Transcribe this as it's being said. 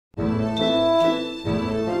It's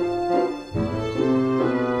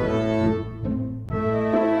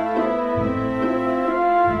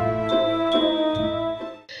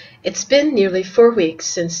been nearly 4 weeks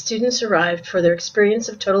since students arrived for their experience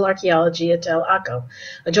of total archaeology at Tel Akko,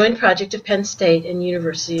 a joint project of Penn State and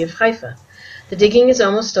University of Haifa. The digging is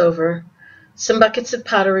almost over. Some buckets of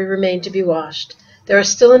pottery remain to be washed. There are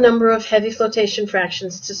still a number of heavy flotation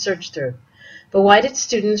fractions to search through. But why did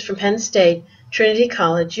students from Penn State, Trinity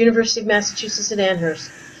College, University of Massachusetts at Amherst,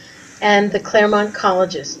 and the Claremont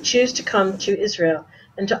colleges choose to come to Israel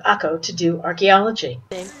and to Akko to do archaeology?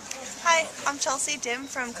 Hi, I'm Chelsea Dim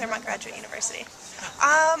from Claremont Graduate University.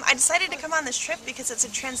 I decided to come on this trip because it's a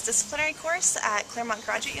transdisciplinary course at Claremont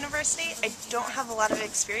Graduate University. I don't have a lot of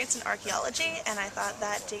experience in archaeology, and I thought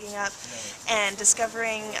that digging up and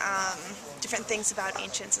discovering different things about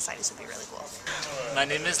ancient societies would be really cool. My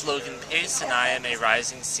name is Logan Pace, and I am a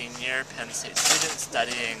rising senior Penn State student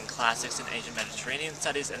studying classics in Ancient Mediterranean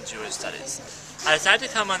studies and Jewish studies. I decided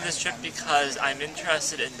to come on this trip because I'm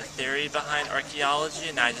interested in the theory behind archaeology,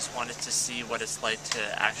 and I just wanted to see what it's like to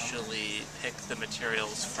actually pick the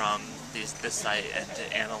materials from this site and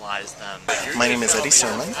to analyze them. My name is Eddie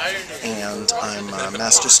Sermon, and I'm a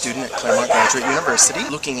master's student at Claremont Graduate University.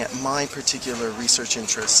 Looking at my particular research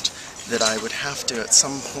interest, that I would have to at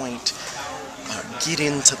some point get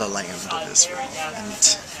into the land of Israel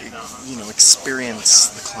and, experience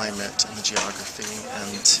the climate and the geography,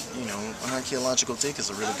 and, an archaeological dig is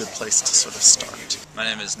a really good place to sort of start. My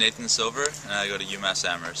name is Nathan Silver, and I go to UMass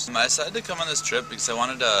Amherst. I decided to come on this trip because I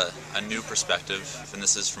wanted a new perspective, and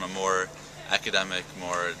this is from a more academic,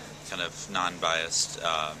 more kind of non-biased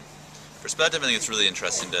perspective. I think it's really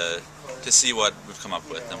interesting to see what we've come up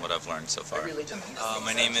with and what I've learned so far.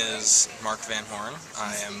 My name is Mark Van Horn.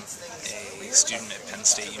 I am a student at Penn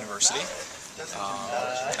State University.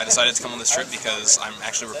 I decided to come on this trip because I'm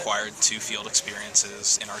actually required 2 field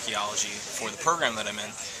experiences in archaeology for the program that I'm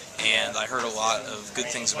in, and I heard a lot of good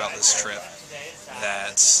things about this trip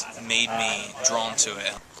that made me drawn to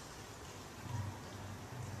it.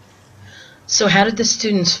 So how did the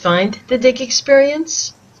students find the dig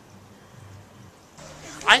experience?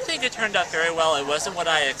 I think it turned out very well. It wasn't what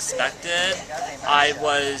I expected. I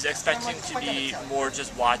was expecting to be more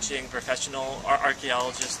just watching professional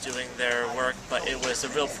archaeologists doing their work, but it was a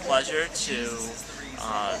real pleasure to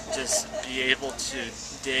just be able to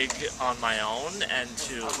dig on my own and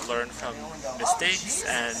to learn from mistakes,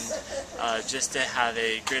 and just to have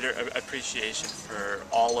a greater appreciation for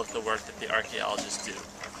all of the work that the archaeologists do.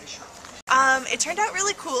 It turned out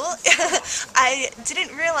really cool. I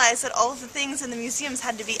didn't realize that all of the things in the museums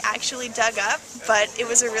had to be actually dug up, but it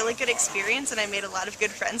was a really good experience, and I made a lot of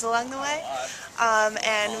good friends along the way.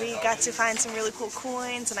 And we got to find some really cool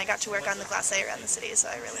coins, and I got to work on the glacis around the city, so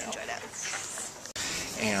I really enjoyed it.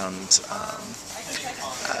 And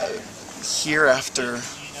here, after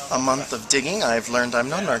a month of digging, I've learned I'm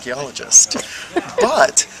not an archaeologist,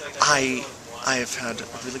 but I have had a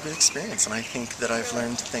really good experience, and I think that I've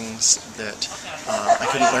learned things that I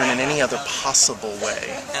couldn't learn in any other possible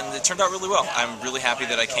way. And it turned out really well. I'm really happy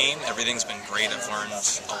that I came. Everything's been great. I've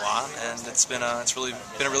learned a lot, and it's really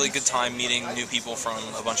been a really good time meeting new people from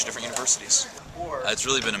a bunch of different universities. It's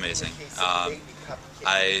really been amazing.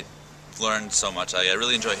 I learned so much. I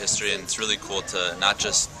really enjoy history, and it's really cool to not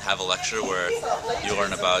just have a lecture where you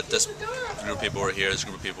learn about this group of people were here, this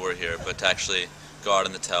group of people were here, but to actually go out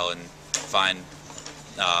in the Tel and find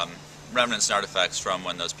remnants and artifacts from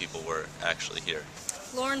when those people were actually here.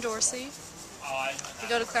 Lauren Dorsey. I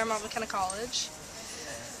go to Claremont McKenna College.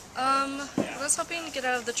 What I was hoping to get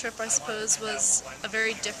out of the trip, I suppose, was a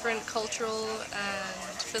very different cultural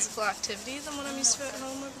and physical activity than what I'm used to at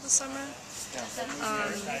home over the summer.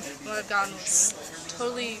 What I've gotten was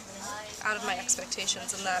totally out of my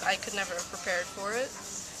expectations, and that I could never have prepared for it.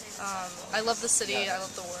 I love the city, I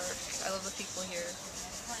love the work, I love the people here.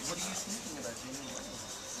 What are you thinking about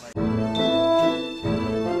doing?